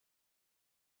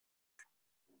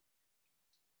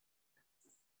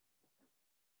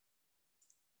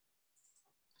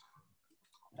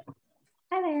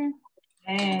Hi there.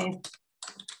 Hey.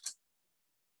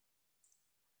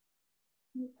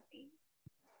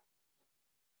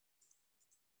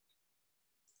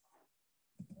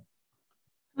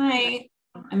 Hi,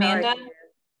 Amanda.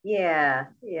 Yeah.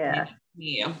 Nice to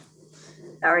meet you.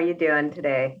 How are you doing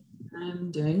today?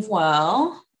 I'm doing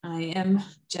well. I am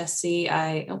Jessie.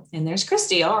 And there's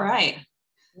Christy. All right.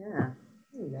 Yeah.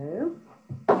 Hello.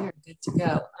 We're good to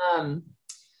go.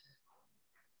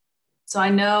 So I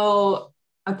know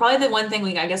probably the one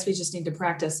thing I guess we just need to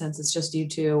practice, since it's just you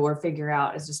two, or figure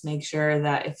out, is just make sure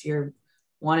that if you're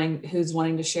who's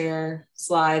wanting to share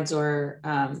slides, or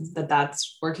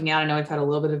that's working out. I know we've had a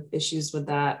little bit of issues with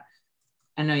that.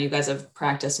 I know you guys have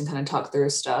practiced and kind of talked through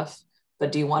stuff,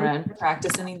 but do you want to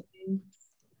practice anything?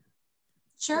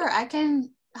 Sure, I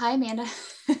can. Hi, Amanda.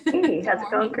 Hey, how's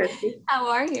it going, Christy? How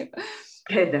are you?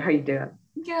 Good. How are you doing?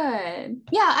 Good.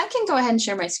 Yeah, I can go ahead and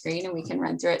share my screen and we can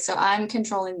run through it. So I'm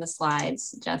controlling the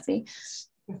slides, Jessie.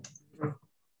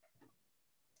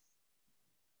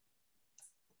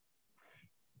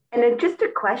 And just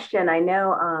a question. I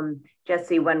know,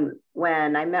 Jessie,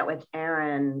 when I met with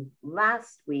Erin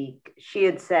last week, she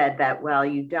had said that, well,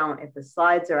 you don't, if the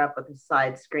slides are up with a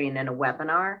slide screen in a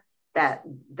webinar, that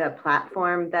the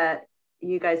platform that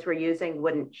you guys were using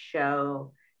wouldn't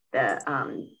show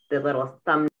the little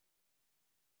thumb.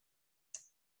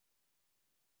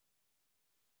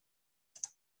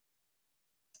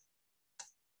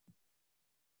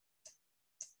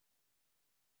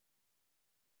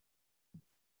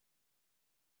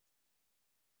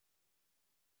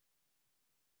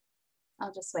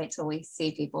 I'll just wait till we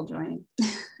see people join.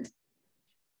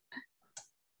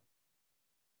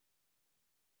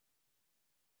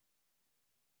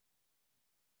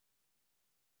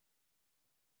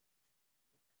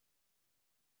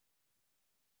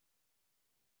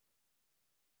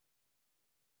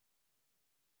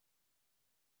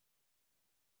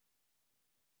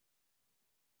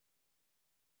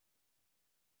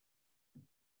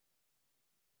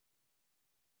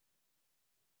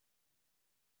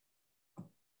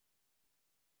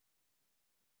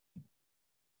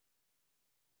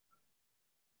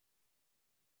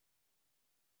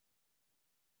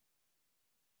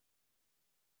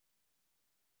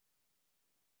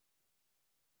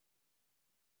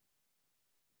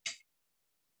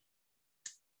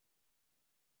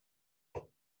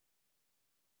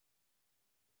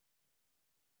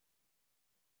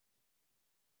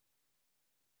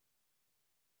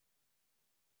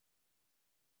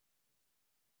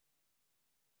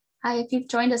 Hi, if you've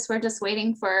joined us, we're just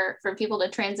waiting for people to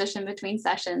transition between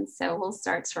sessions. So we'll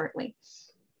start shortly.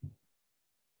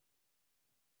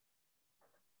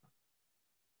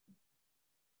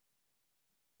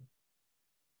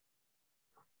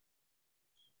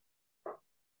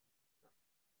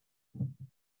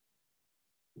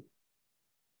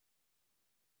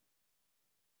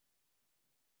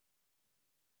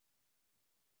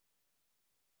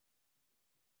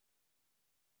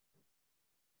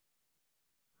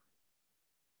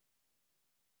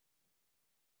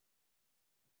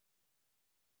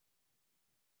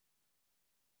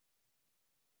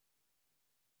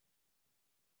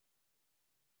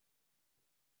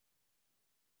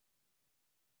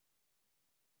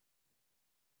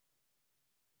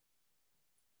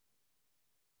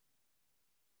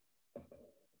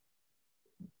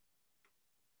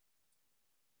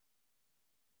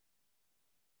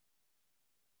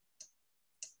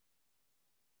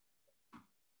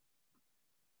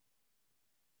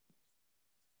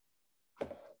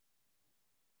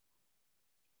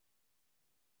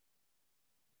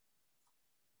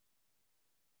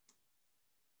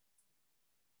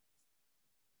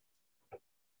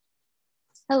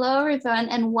 Hello, everyone,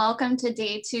 and welcome to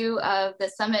day 2 of the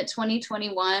Summit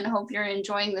 2021. Hope you're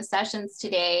enjoying the sessions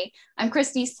today. I'm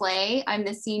Christy Slay. I'm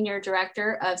the Senior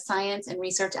Director of Science and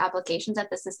Research Applications at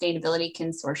the Sustainability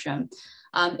Consortium.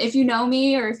 If you know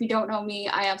me or if you don't know me,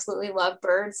 I absolutely love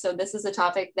birds. So this is a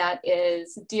topic that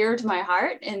is dear to my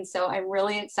heart. And so I'm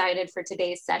really excited for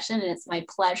today's session. And it's my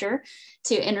pleasure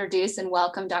to introduce and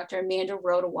welcome Dr. Amanda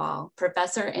Rodewald,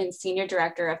 Professor and Senior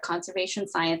Director of Conservation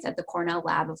Science at the Cornell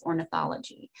Lab of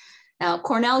Ornithology. Now,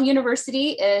 Cornell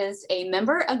University is a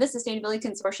member of the Sustainability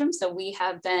Consortium, so we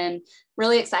have been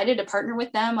really excited to partner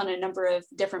with them on a number of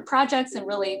different projects and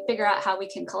really figure out how we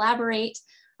can collaborate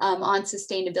on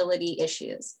sustainability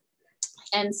issues.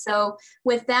 And so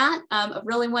with that, I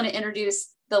really want to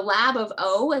introduce the Lab of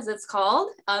O, as it's called.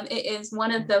 It is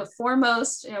one of the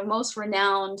foremost, most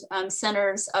renowned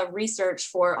centers of research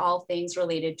for all things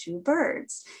related to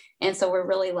birds. And so we're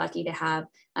really lucky to have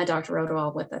Dr.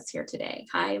 Rodewald with us here today.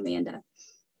 Hi, Amanda.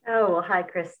 Oh, well, hi,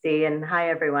 Christy, and hi,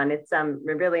 everyone. It's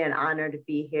really an honor to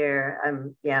be here.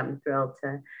 I'm thrilled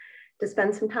to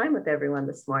spend some time with everyone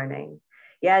this morning.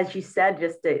 Yeah, as you said,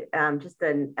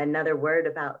 another word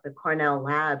about the Cornell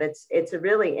Lab. It's a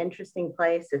really interesting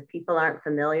place if people aren't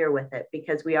familiar with it,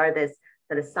 because we are this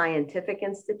sort of scientific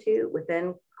institute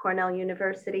within Cornell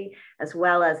University, as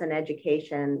well as an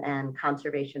education and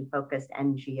conservation focused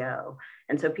NGO.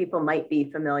 And so people might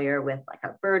be familiar with like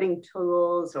our birding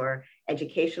tools or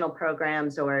educational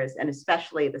programs, and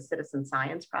especially the citizen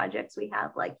science projects we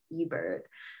have like eBird.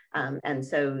 And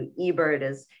so eBird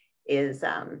is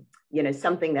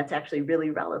something that's actually really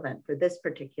relevant for this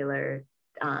particular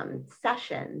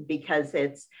session, because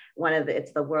it's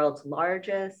the world's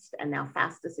largest and now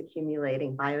fastest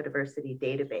accumulating biodiversity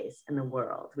database in the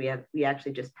world. We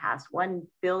actually just passed 1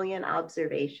 billion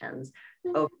observations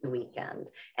over the weekend.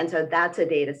 And so that's a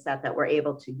data set that we're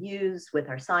able to use with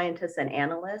our scientists and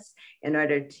analysts in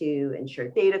order to ensure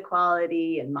data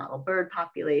quality and model bird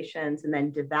populations, and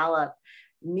then develop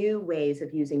new ways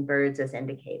of using birds as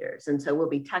indicators. And so we'll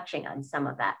be touching on some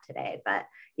of that today. But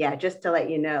yeah, just to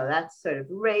let you know, that's sort of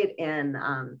right in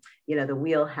the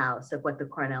wheelhouse of what the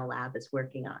Cornell Lab is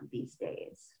working on these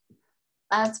days.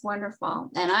 That's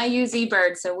wonderful. And I use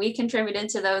eBird, so we contributed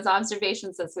to those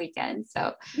observations this weekend.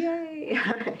 So yay.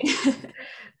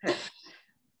 So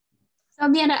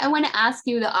Amanda, I want to ask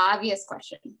you the obvious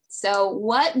question. So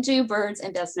what do birds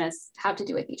and business have to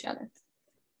do with each other?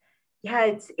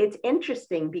 Yeah, it's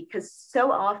interesting, because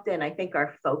so often I think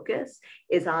our focus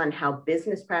is on how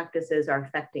business practices are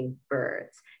affecting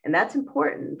birds. And that's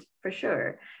important for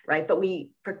sure, right? But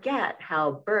we forget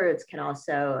how birds can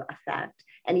also affect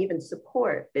and even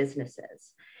support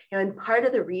businesses. And part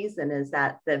of the reason is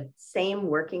that the same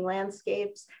working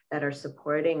landscapes that are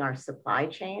supporting our supply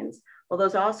chains, well,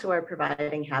 those also are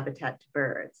providing habitat to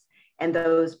birds. And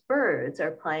those birds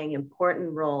are playing important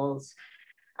roles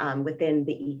within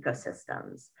the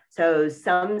ecosystems. So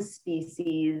some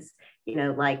species,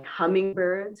 like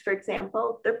hummingbirds, for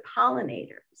example, they're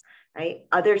pollinators, right?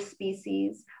 Other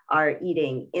species are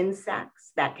eating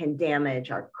insects that can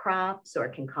damage our crops or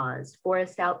can cause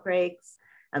forest outbreaks.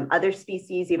 Other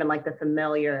species, even like the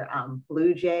familiar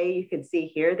blue jay, you can see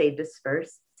here, they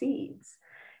disperse seeds.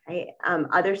 Right?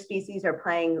 Other species are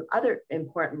playing other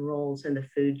important roles in the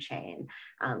food chain,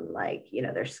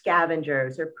 they're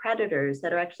scavengers or predators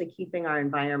that are actually keeping our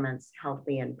environments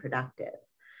healthy and productive.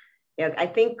 I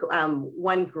think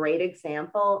one great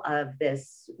example of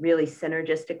this really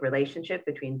synergistic relationship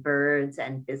between birds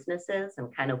and businesses,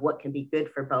 and kind of what can be good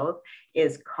for both,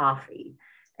 is coffee.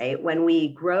 Right? When we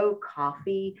grow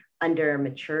coffee under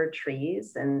mature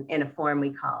trees and in a form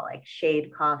we call like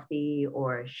shade coffee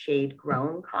or shade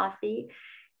grown coffee,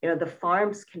 the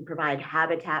farms can provide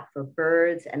habitat for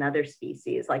birds and other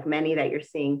species, like many that you're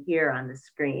seeing here on the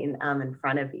screen in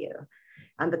front of you.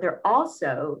 But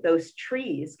those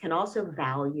trees can also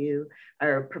value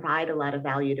or provide a lot of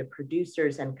value to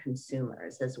producers and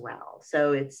consumers as well.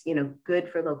 So it's, good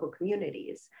for local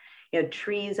communities.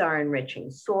 Trees are enriching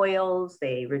soils,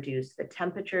 they reduce the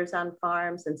temperatures on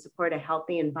farms and support a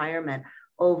healthy environment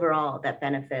overall that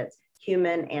benefits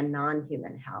human and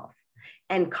non-human health.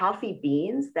 And coffee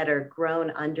beans that are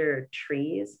grown under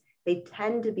trees, they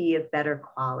tend to be of better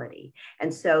quality.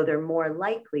 And so they're more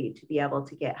likely to be able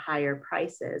to get higher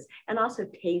prices and also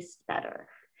taste better.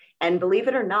 And believe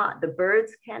it or not, the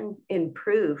birds can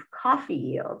improve coffee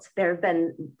yields. There have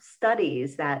been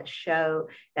studies that show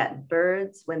that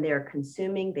birds, when they're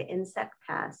consuming the insect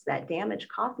pests that damage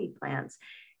coffee plants,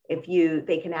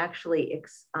 they can actually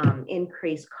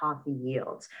increase coffee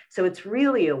yields. So it's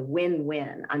really a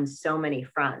win-win on so many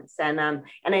fronts. And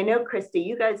I know, Christy,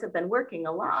 you guys have been working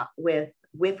a lot with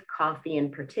coffee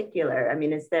in particular. I mean,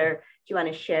 do you want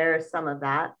to share some of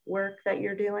that work that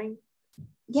you're doing?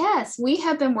 Yes, we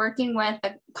have been working with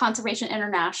Conservation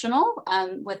International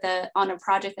on a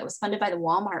project that was funded by the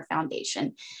Walmart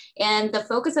Foundation. And the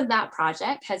focus of that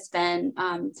project has been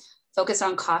focused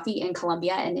on coffee in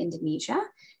Colombia and Indonesia.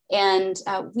 And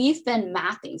we've been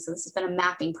mapping, so this has been a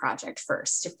mapping project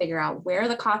first to figure out where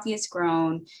the coffee is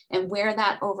grown and where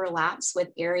that overlaps with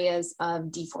areas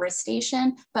of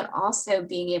deforestation, but also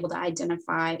being able to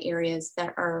identify areas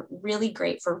that are really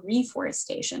great for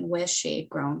reforestation with shade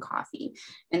grown coffee.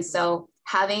 And so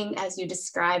having, as you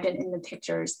described it in the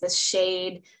pictures, the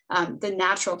shade, the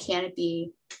natural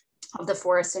canopy of the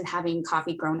forest, and having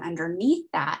coffee grown underneath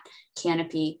that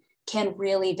canopy can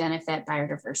really benefit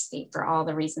biodiversity for all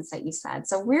the reasons that you said.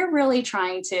 So we're really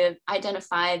trying to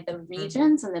identify the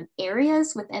regions and the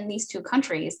areas within these two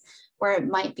countries where it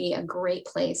might be a great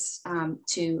place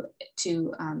to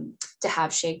to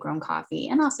have shade grown coffee,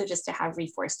 and also just to have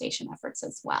reforestation efforts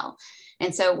as well.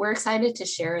 And so we're excited to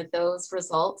share those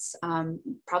results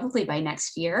probably by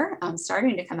next year,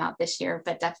 starting to come out this year,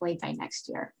 but definitely by next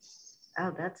year.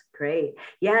 Oh, that's great.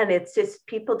 Yeah, and it's just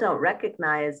people don't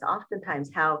recognize oftentimes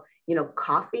how,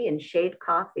 coffee and shade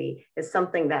coffee is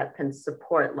something that can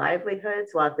support livelihoods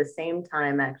while at the same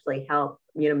time actually help,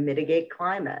 mitigate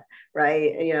climate,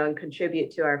 right? And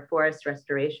contribute to our forest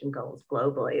restoration goals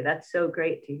globally. That's so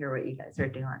great to hear what you guys are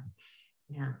doing.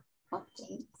 Yeah. Well,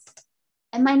 thanks.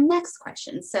 And my next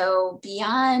question, so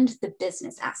beyond the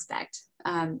business aspect,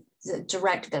 the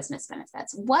direct business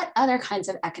benefits, what other kinds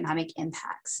of economic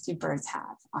impacts do birds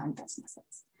have on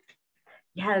businesses?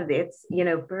 Yeah, it's,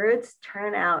 birds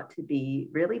turn out to be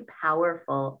really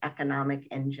powerful economic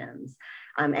engines.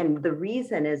 And the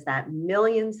reason is that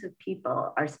millions of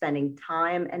people are spending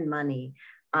time and money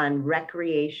on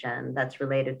recreation that's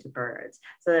related to birds.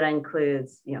 So that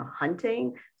includes, hunting,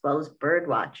 as well as bird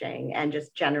watching, and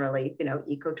just generally,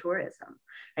 ecotourism.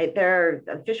 Right?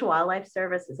 Fish and Wildlife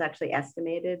Service has actually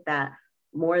estimated that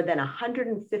more than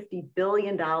 $150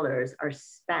 billion are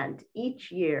spent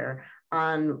each year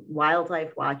on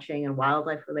wildlife watching and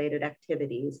wildlife related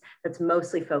activities that's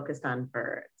mostly focused on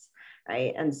birds.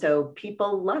 Right. And so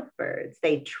people love birds.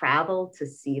 They travel to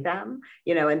see them,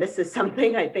 and this is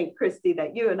something I think, Christy,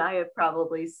 that you and I have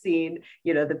probably seen,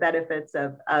 the benefits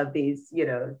of these,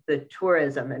 the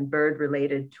tourism and bird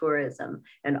related tourism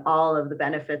and all of the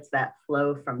benefits that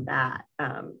flow from that.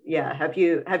 Yeah. Have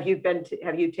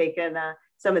you taken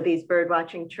some of these bird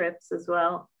watching trips as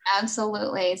well?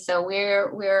 Absolutely. So I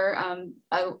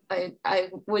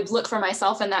would look for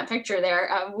myself in that picture there.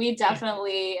 We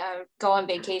definitely go on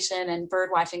vacation, and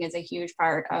bird watching is a huge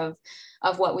part of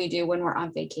what we do when we're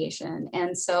on vacation.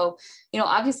 And so,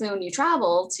 obviously when you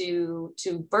travel to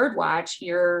bird watch,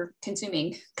 you're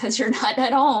consuming because you're not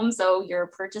at home. So you're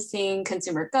purchasing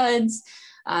consumer goods,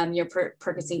 you're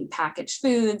purchasing packaged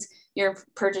foods, you're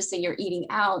eating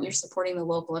out, you're supporting the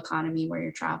local economy where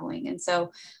you're traveling. And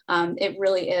so it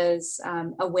really is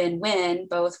a win-win,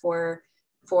 both for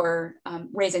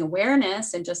raising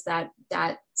awareness and just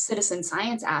that citizen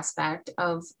science aspect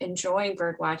of enjoying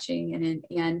bird watching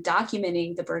and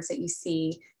documenting the birds that you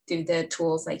see through the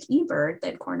tools like eBird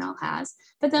that Cornell has,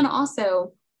 but then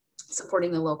also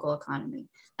supporting the local economy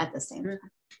at the same time.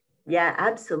 Yeah,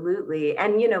 absolutely.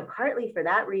 And, partly for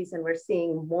that reason, we're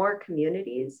seeing more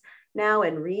communities now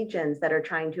in regions that are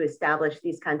trying to establish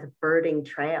these kinds of birding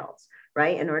trails,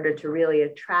 right, in order to really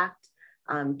attract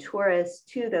tourists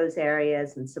to those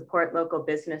areas and support local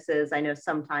businesses. I know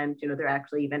sometimes, they're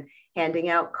actually even handing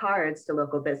out cards to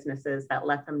local businesses that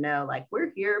let them know, like,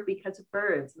 we're here because of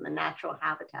birds and the natural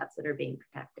habitats that are being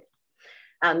protected.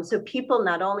 So people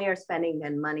not only are spending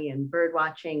then money in bird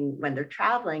watching when they're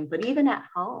traveling, but even at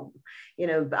home,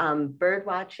 bird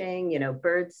watching,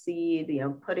 bird seed,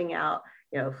 putting out,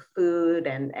 food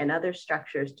and other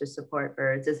structures to support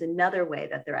birds is another way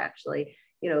that they're actually,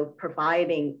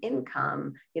 providing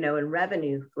income, and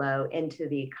revenue flow into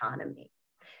the economy.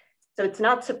 So it's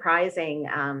not surprising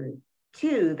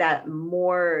too, that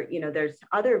more, there's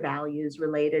other values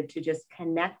related to just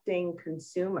connecting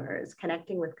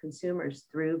with consumers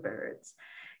through birds.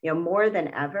 More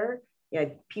than ever,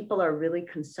 people are really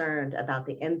concerned about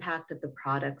the impact of the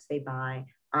products they buy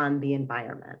on the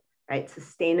environment, right?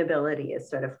 Sustainability is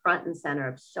sort of front and center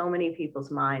of so many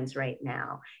people's minds right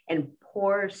now, and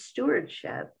poor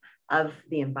stewardship of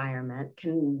the environment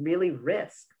can really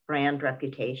risk brand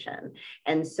reputation.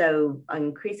 And so an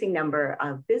increasing number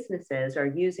of businesses are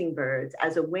using birds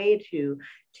as a way to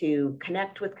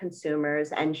connect with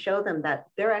consumers and show them that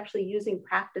they're actually using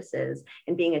practices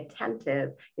and being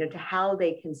attentive, to how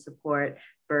they can support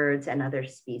birds and other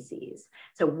species.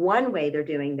 So one way they're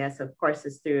doing this, of course,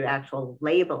 is through actual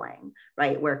labeling,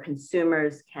 right? Where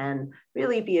consumers can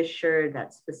really be assured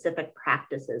that specific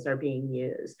practices are being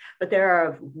used. But there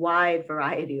are a wide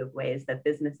variety of ways that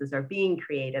businesses are being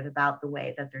creative about the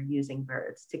way that they're using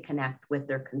birds to connect with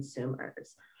their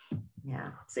consumers.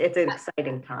 Yeah, it's an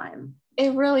exciting time.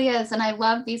 It really is. And I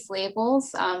love these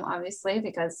labels, obviously,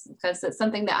 because it's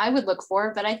something that I would look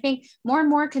for. But I think more and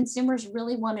more consumers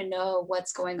really want to know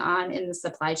what's going on in the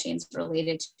supply chains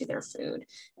related to their food.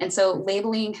 And so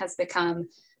labeling has become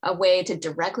a way to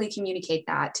directly communicate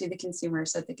that to the consumer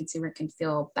so that the consumer can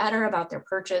feel better about their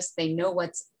purchase. They know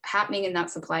what's happening in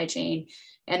that supply chain,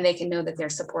 and they can know that they're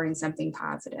supporting something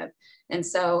positive. And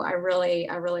so I really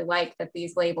like that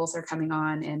these labels are coming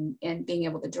on and being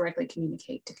able to directly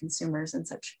communicate to consumers in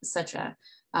such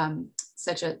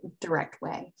a direct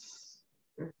way.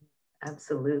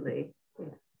 Absolutely.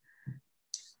 Yeah.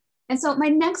 And so my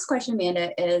next question,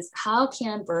 Amanda, is how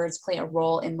can birds play a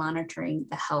role in monitoring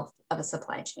the health of a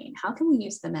supply chain? How can we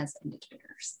use them as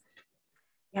indicators?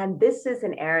 And this is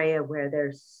an area where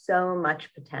there's so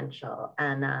much potential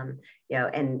and,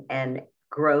 and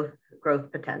growth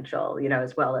potential,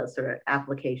 as well as sort of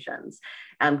applications,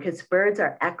 because birds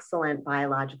are excellent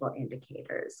biological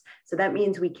indicators. So that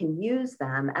means we can use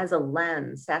them as a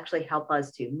lens to actually help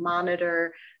us to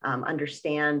monitor,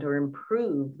 understand, or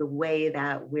improve the way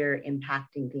that we're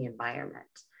impacting the environment.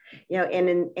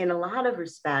 And in a lot of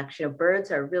respects,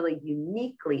 birds are really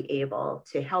uniquely able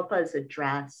to help us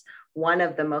address one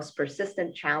of the most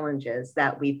persistent challenges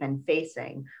that we've been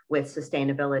facing with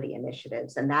sustainability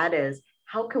initiatives, and that is,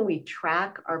 how can we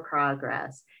track our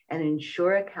progress and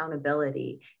ensure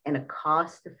accountability in a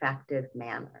cost-effective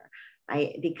manner?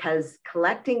 Right? Because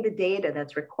collecting the data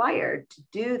that's required to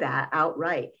do that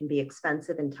outright can be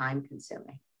expensive and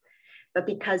time-consuming. But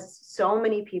because so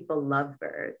many people love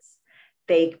birds,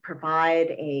 they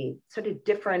provide a sort of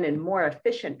different and more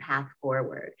efficient path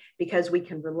forward, because we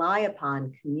can rely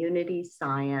upon community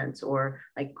science or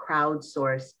like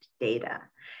crowdsourced data.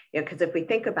 Because if we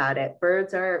think about it,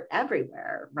 birds are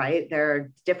everywhere, right? There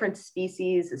are different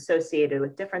species associated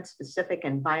with different specific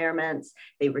environments.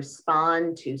 They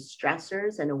respond to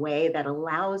stressors in a way that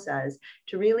allows us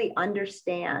to really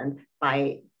understand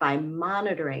by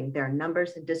monitoring their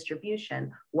numbers and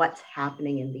distribution, what's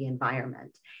happening in the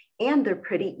environment. And they're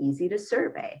pretty easy to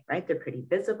survey, right? They're pretty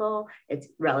visible. It's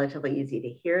relatively easy to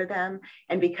hear them.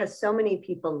 And because so many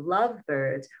people love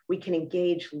birds, we can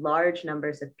engage large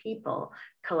numbers of people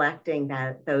collecting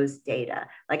those data.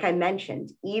 Like I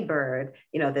mentioned, eBird,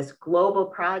 this global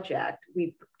project,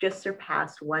 we've just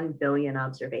surpassed 1 billion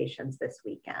observations this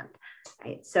weekend,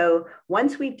 right? So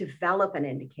once we develop an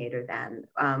indicator then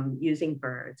using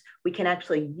birds, we can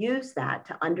actually use that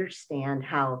to understand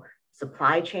how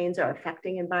supply chains are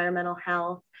affecting environmental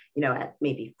health, at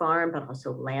maybe farm, but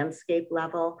also landscape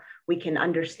level. We can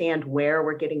understand where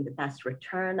we're getting the best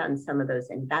return on some of those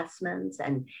investments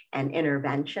and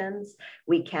interventions.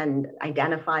 We can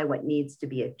identify what needs to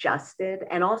be adjusted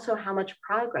and also how much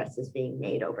progress is being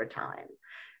made over time.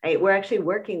 Right? We're actually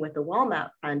working with the Walmart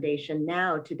Foundation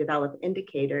now to develop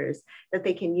indicators that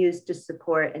they can use to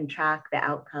support and track the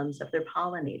outcomes of their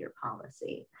pollinator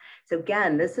policy. So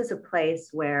again, this is a place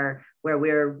where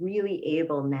we're really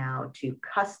able now to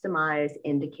customize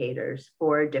indicators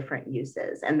for different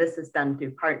uses. And this is done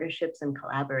through partnerships and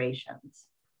collaborations.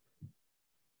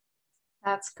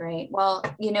 That's great. Well,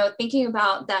 thinking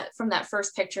about that from that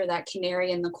first picture, that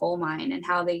canary in the coal mine and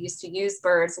how they used to use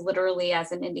birds literally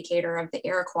as an indicator of the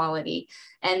air quality.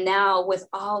 And now with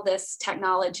all this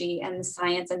technology and the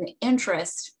science and the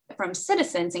interest from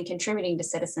citizens and contributing to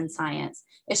citizen science,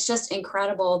 it's just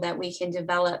incredible that we can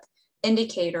develop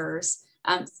indicators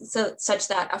such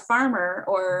that a farmer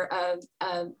or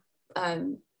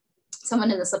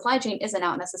someone in the supply chain isn't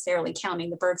out necessarily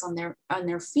counting the birds on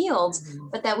their fields,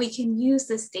 but that we can use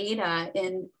this data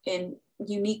in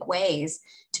unique ways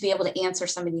to be able to answer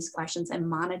some of these questions and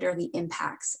monitor the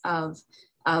impacts of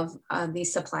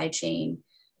these supply chain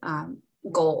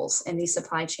goals and these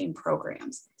supply chain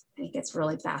programs. I think it's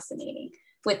really fascinating.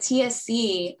 With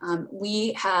TSC,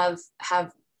 we have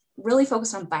really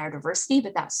focused on biodiversity,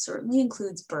 but that certainly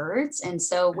includes birds. And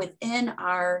so within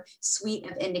our suite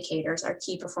of indicators, our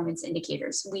key performance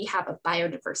indicators, we have a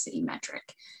biodiversity metric.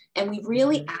 And we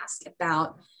really ask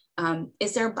about,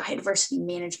 is there a biodiversity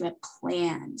management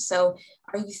plan? So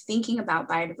are you thinking about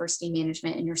biodiversity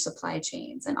management in your supply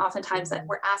chains? And oftentimes that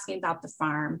we're asking about the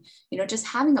farm, just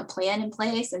having a plan in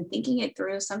place and thinking it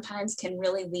through sometimes can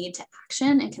really lead to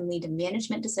action and can lead to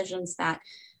management decisions that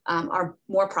are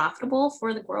more profitable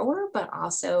for the grower, but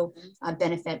also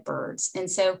benefit birds. And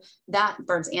so that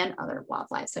birds and other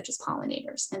wildlife, such as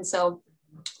pollinators. And so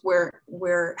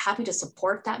we're happy to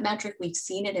support that metric. We've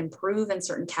seen it improve in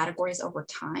certain categories over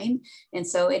time. And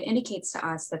so it indicates to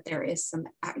us that there is some,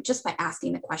 just by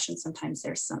asking the question, sometimes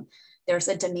there's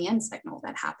a demand signal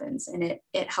that happens, and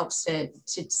it helps to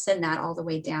send that all the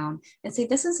way down and say,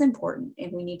 this is important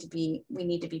and we need to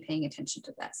be paying attention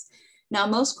to this. Now,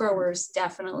 most growers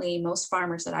most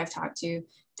farmers that I've talked to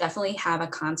definitely have a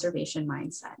conservation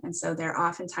mindset. And so they're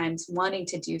oftentimes wanting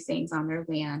to do things on their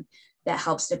land that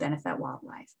helps to benefit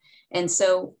wildlife. And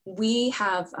so we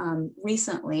have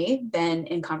recently been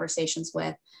in conversations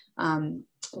with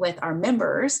our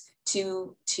members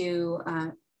to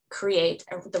create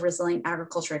the Resilient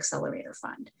Agriculture Accelerator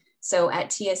Fund. So at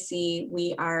TSC,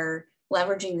 we are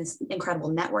leveraging this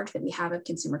incredible network that we have of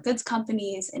consumer goods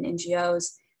companies and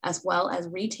NGOs, as well as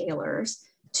retailers,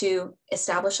 to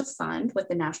establish a fund with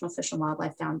the National Fish and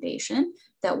Wildlife Foundation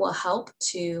that will help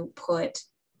to put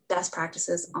best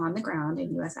practices on the ground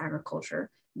in US agriculture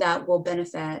that will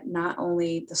benefit not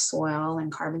only the soil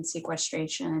and carbon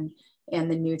sequestration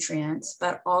and the nutrients,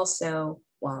 but also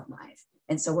wildlife.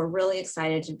 And so we're really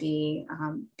excited to be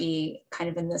kind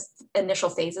of in this initial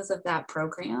phases of that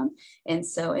program. And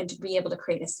to be able to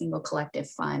create a single collective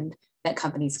fund that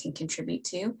companies can contribute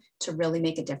to really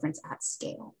make a difference at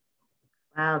scale.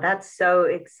 Wow, that's so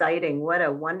exciting. What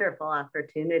a wonderful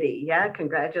opportunity. Yeah,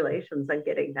 congratulations on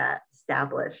getting that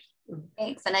established.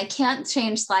 Thanks. And I can't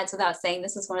change slides without saying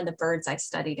this is one of the birds I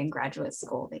studied in graduate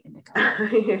school, the indigo.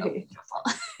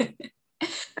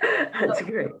 That's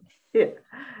great. Yeah.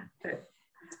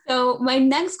 So my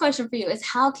next question for you is,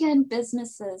 how can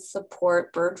businesses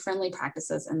support bird-friendly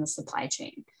practices in the supply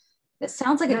chain? This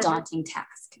sounds like a daunting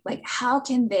task. Like, how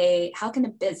can a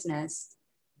business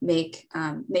make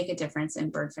a difference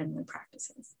in bird-friendly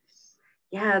practices?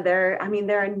 Yeah, there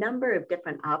are a number of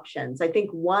different options. I think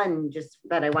one just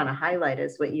that I want to highlight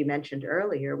is what you mentioned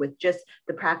earlier with just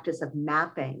the practice of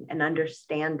mapping and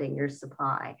understanding your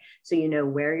supply. So you know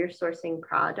where you're sourcing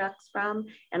products from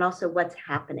and also what's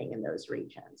happening in those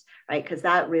regions, right? Because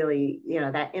that really,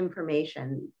 that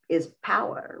information is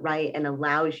power, right? And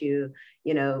allows you,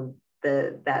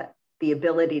 the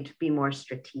ability to be more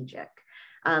strategic.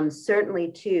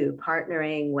 Certainly too,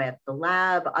 partnering with the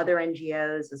lab, other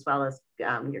NGOs, as well as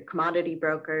your commodity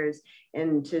brokers,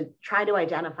 and to try to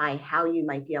identify how you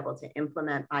might be able to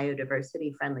implement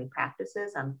biodiversity friendly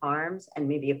practices on farms and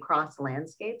maybe across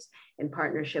landscapes in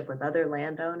partnership with other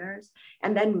landowners,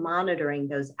 and then monitoring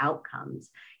those outcomes.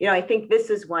 I think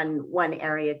this is one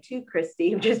area too,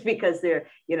 Christy, just because the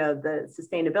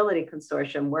Sustainability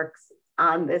Consortium works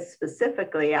on this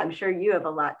specifically. I'm sure you have a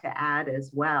lot to add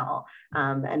as well,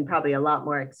 and probably a lot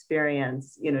more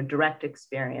experience, direct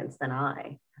experience than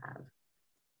I have.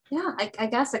 Yeah, I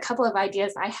guess a couple of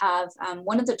ideas I have.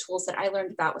 One of the tools that I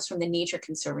learned about was from the Nature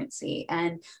Conservancy,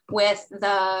 and with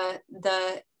the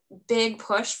big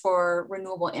push for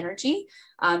renewable energy,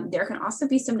 there can also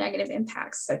be some negative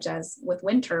impacts, such as with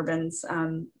wind turbines.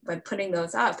 By putting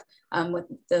those up with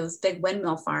those big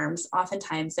windmill farms,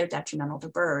 oftentimes they're detrimental to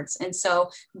birds. And so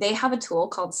they have a tool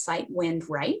called Site Wind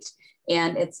Right.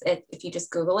 And if you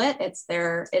just Google it, it's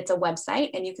a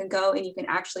website, and you can go and you can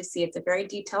actually see it's a very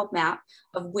detailed map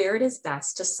of where it is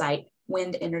best to site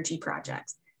wind energy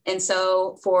projects. And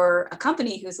so for a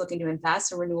company who's looking to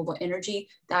invest in renewable energy,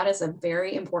 that is a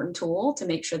very important tool to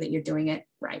make sure that you're doing it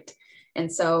right.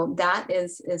 And so that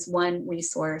is one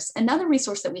resource. Another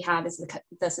resource that we have is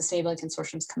the Sustainability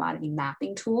Consortium's commodity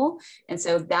mapping tool. And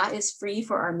so that is free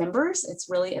for our members. It's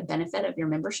really a benefit of your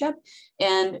membership.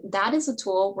 And that is a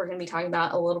tool we're going to be talking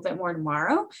about a little bit more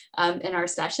tomorrow in our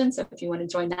session. So if you want to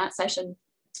join that session,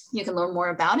 you can learn more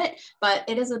about it. But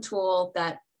it is a tool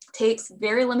that takes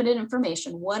very limited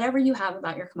information, whatever you have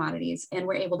about your commodities, and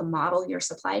we're able to model your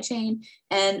supply chain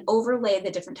and overlay the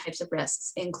different types of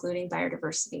risks, including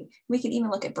biodiversity. We can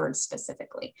even look at birds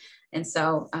specifically. And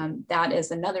so that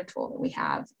is another tool that we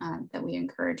have that we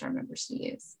encourage our members to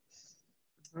use.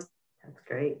 That's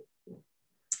great.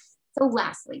 So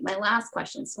lastly, my last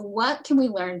question. So what can we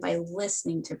learn by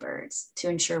listening to birds to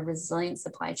ensure resilient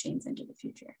supply chains into the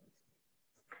future?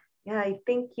 Yeah, I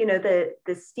think,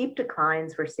 the steep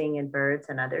declines we're seeing in birds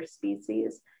and other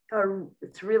species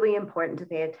it's really important to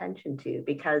pay attention to,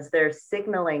 because they're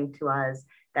signaling to us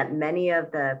that many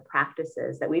of the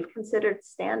practices that we've considered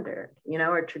standard,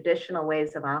 or traditional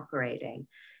ways of operating,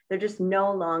 they're just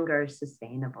no longer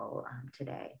sustainable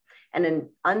today. And an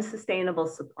unsustainable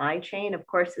supply chain, of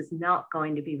course, is not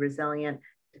going to be resilient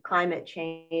to climate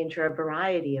change or a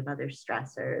variety of other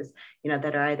stressors,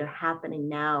 that are either happening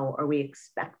now or we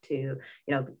expect to,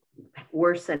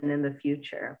 worsen in the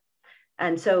future.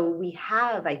 And so we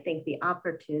have, I think, the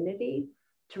opportunity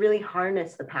to really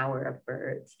harness the power of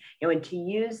birds, and to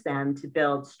use them to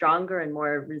build stronger and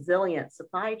more resilient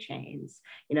supply chains,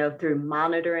 through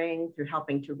monitoring, through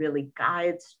helping to really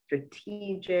guide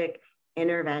strategic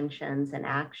interventions and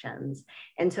actions.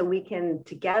 And so we can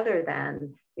together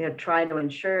then, try to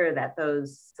ensure that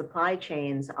those supply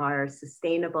chains are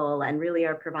sustainable and really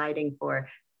are providing for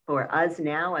us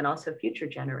now and also future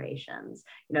generations,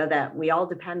 that we all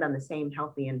depend on the same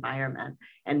healthy environment,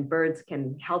 and birds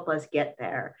can help us get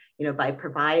there, by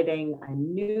providing a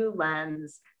new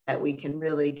lens that we can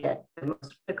really get the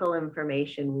most critical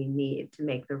information we need to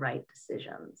make the right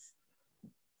decisions.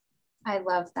 I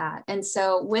love that. And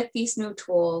so with these new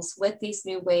tools, with these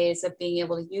new ways of being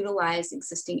able to utilize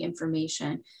existing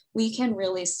information, we can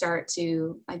really start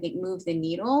to, I think, move the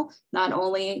needle, not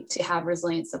only to have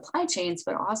resilient supply chains,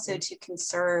 but also to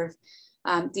conserve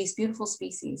these beautiful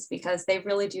species, because they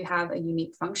really do have a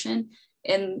unique function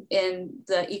in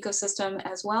the ecosystem,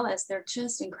 as well as they're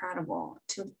just incredible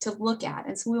to look at.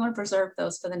 And so we want to preserve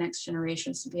those for the next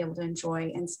generations to be able to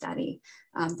enjoy and study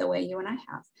the way you and I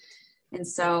have. And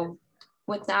so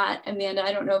with that, Amanda,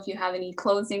 I don't know if you have any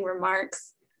closing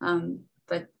remarks,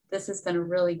 but this has been a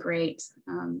really great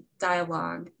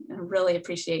dialogue. I really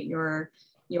appreciate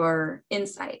your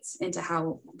insights into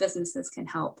how businesses can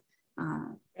help.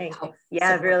 Thanks.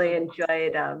 Yeah, I've really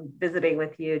enjoyed visiting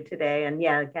with you today. And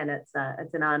yeah, again, it's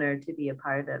an honor to be a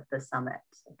part of the summit.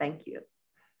 So thank you.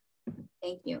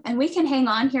 Thank you. And we can hang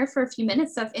on here for a few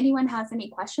minutes. So if anyone has any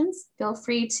questions, feel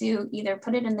free to either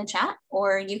put it in the chat,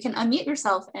 or you can unmute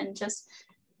yourself and just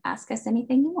ask us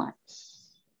anything you want.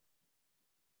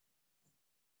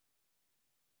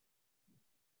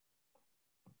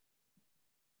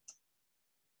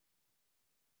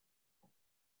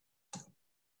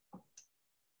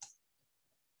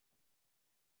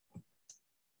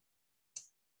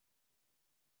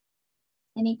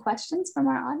 Any questions from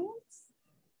our audience?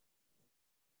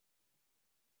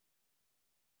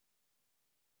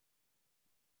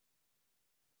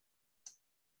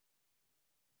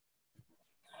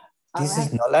 This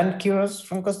is Nolan Quiros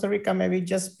from Costa Rica, maybe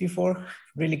just before,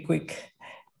 really quick.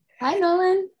 Hi,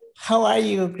 Nolan. How are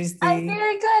you, Christy? I'm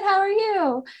very good. How are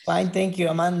you? Fine, thank you,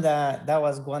 Amanda. That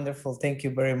was wonderful. Thank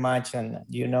you very much. And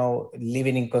you know,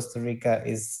 living in Costa Rica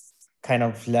is kind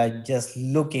of like just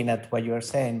looking at what you're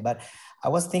saying. But I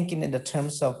was thinking in the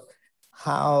terms of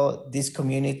how these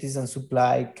communities and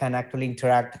supply can actually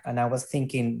interact. And I was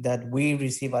thinking that we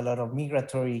receive a lot of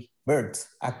migratory birds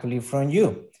actually from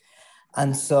you.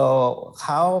 And so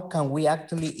how can we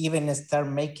actually even start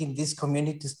making these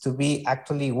communities to be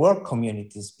actually work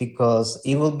communities? Because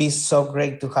it will be so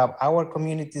great to have our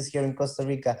communities here in Costa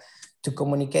Rica to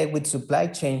communicate with supply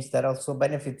chains that also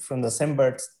benefit from the same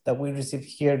birds that we receive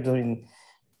here during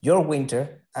your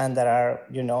winter, and that are,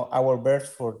 you know, our birds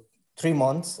for 3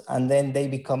 months, and then they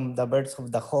become the birds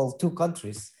of the whole 2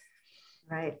 countries.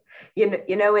 Right.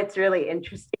 You know, it's really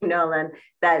interesting, Nolan,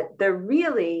 that they're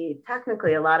really,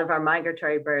 technically, a lot of our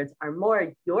migratory birds are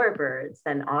more your birds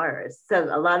than ours. So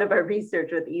a lot of our research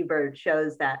with eBird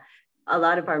shows that a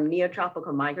lot of our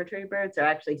neotropical migratory birds are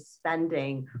actually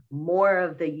spending more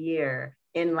of the year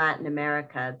in Latin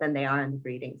America than they are in the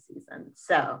breeding season.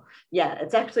 So yeah,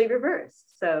 it's actually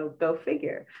reversed. So go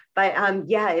figure. But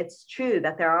yeah, it's true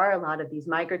that there are a lot of these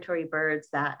migratory birds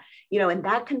that, you know, and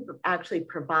that can actually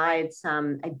provide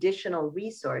some additional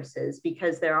resources,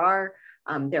 because there are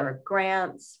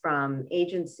grants from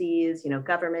agencies, you know,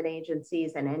 government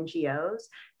agencies and NGOs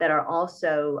that are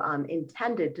also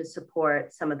intended to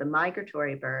support some of the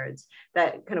migratory birds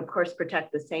that can, of course,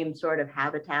 protect the same sort of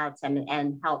habitats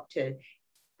and help to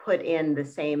put in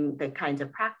the kinds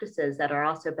of practices that are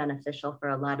also beneficial for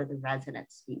a lot of the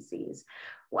resident species.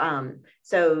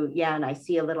 So yeah, and I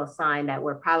see a little sign that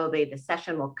the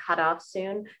session will cut off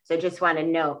soon. So just want to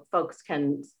note, folks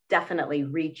can definitely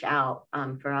reach out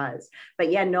for us. But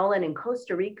yeah, Nolan, in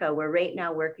Costa Rica, we're right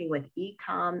now working with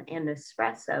Ecom and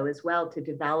Nespresso as well to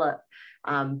develop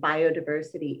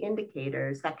biodiversity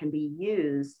indicators that can be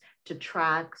used to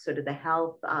track sort of the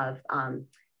health of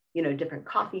you know, different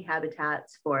coffee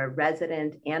habitats for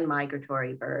resident and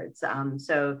migratory birds.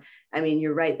 So, I mean,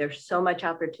 you're right, there's so much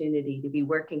opportunity to be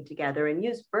working together and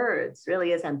use birds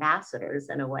really as ambassadors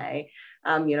in a way,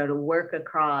 you know, to work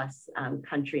across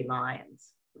country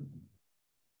lines.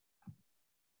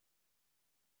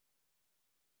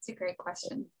 It's a great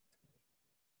question.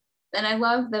 And I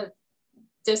love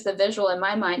just the visual in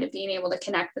my mind of being able to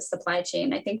connect the supply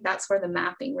chain. I think that's where the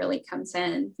mapping really comes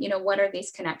in. You know, what are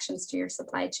these connections to your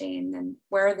supply chain, and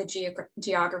where are the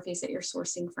geographies that you're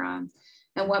sourcing from,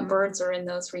 and what birds are in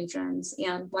those regions,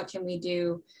 and what can we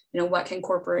do, you know, what can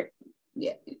corporate,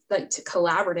 like to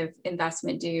collaborative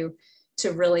investment do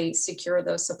to really secure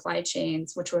those supply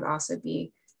chains, which would also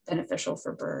be beneficial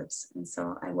for birds. And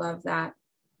so I love that.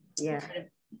 Yeah.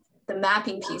 The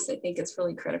mapping piece, I think, is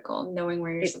really critical, knowing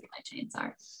where your supply chains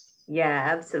are. Yeah,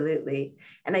 absolutely.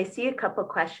 And I see a couple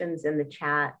questions in the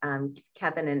chat,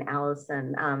 Kevin and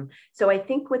Allison. So I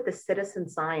think with the citizen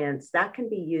science, that can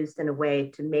be used in a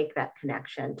way to make that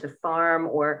connection to farm,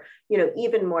 or, you know,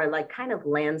 even more like kind of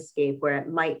landscape, where it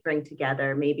might bring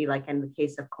together, maybe like in the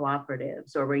case of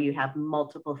cooperatives, or where you have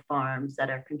multiple farms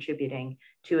that are contributing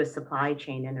to a supply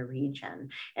chain in a region.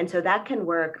 And so that can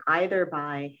work either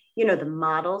by, you know, the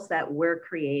models that we're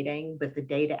creating with the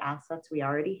data assets we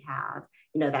already have,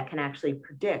 you know, that can actually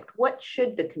predict what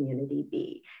should the community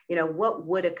be, you know, what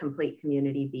would a complete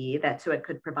community be, that so it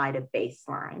could provide a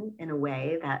baseline in a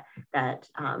way that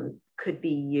could be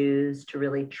used to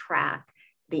really track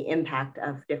the impact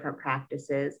of different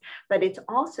practices. But it's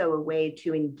also a way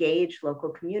to engage local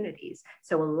communities.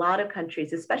 So a lot of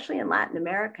countries, especially in Latin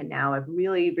America now, have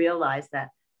really realized that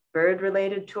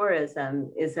bird-related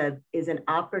tourism is an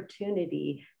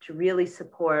opportunity to really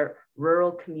support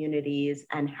rural communities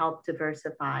and help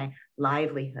diversify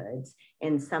livelihoods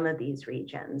in some of these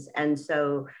regions. And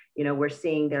so, you know, we're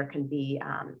seeing there can be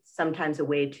sometimes a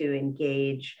way to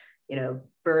engage, you know,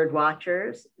 bird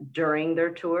watchers during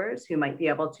their tours who might be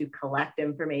able to collect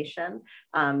information,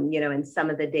 you know, in some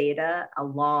of the data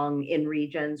along in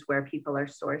regions where people are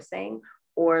sourcing,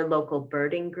 or local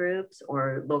birding groups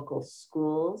or local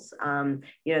schools.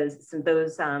 You know, so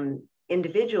those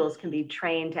individuals can be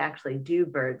trained to actually do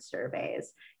bird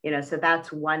surveys. You know, so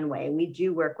that's one way. We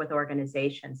do work with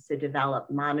organizations to develop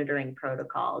monitoring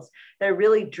protocols that are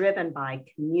really driven by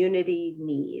community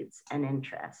needs and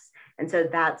interests. And so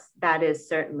that is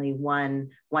certainly one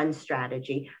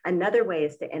strategy. Another way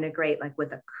is to integrate like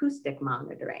with acoustic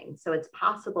monitoring. So it's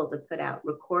possible to put out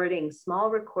small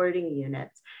recording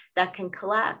units that can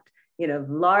collect, you know,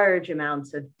 large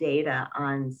amounts of data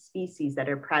on species that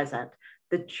are present.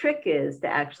 The trick is to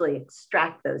actually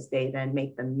extract those data and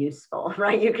make them useful,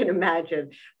 right? You can imagine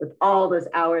with all those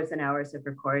hours and hours of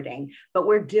recording, but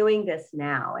we're doing this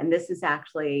now. And this is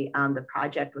actually the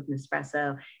project with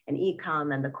Nespresso and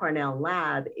Ecom and the Cornell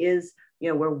Lab is, you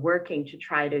know, we're working to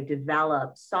try to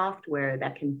develop software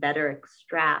that can better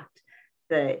extract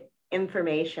the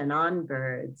information on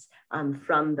birds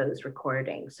from those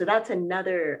recordings. So that's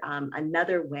another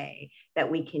way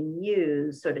that we can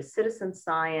use sort of citizen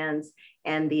science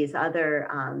and these other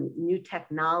new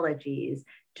technologies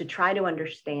to try to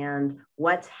understand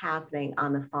what's happening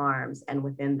on the farms and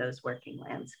within those working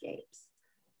landscapes.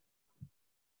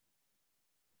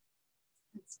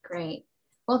 That's great.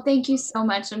 Well, thank you so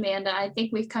much, Amanda. I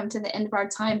think we've come to the end of our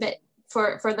time, but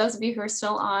for those of you who are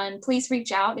still on, please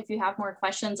reach out if you have more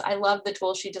questions. I love the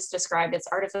tool she just described.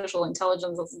 It's artificial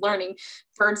intelligence. It's learning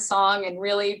bird song and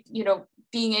really, you know,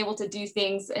 being able to do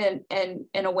things in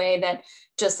a way that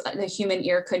just the human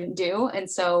ear couldn't do. And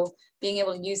so being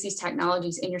able to use these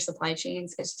technologies in your supply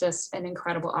chains is just an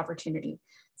incredible opportunity.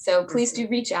 So please do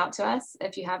reach out to us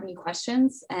if you have any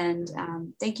questions. And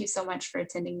thank you so much for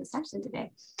attending the session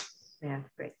today. Yeah,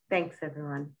 great. Thanks,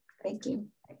 everyone. Thank you.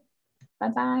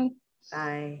 Bye-bye.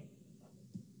 Bye.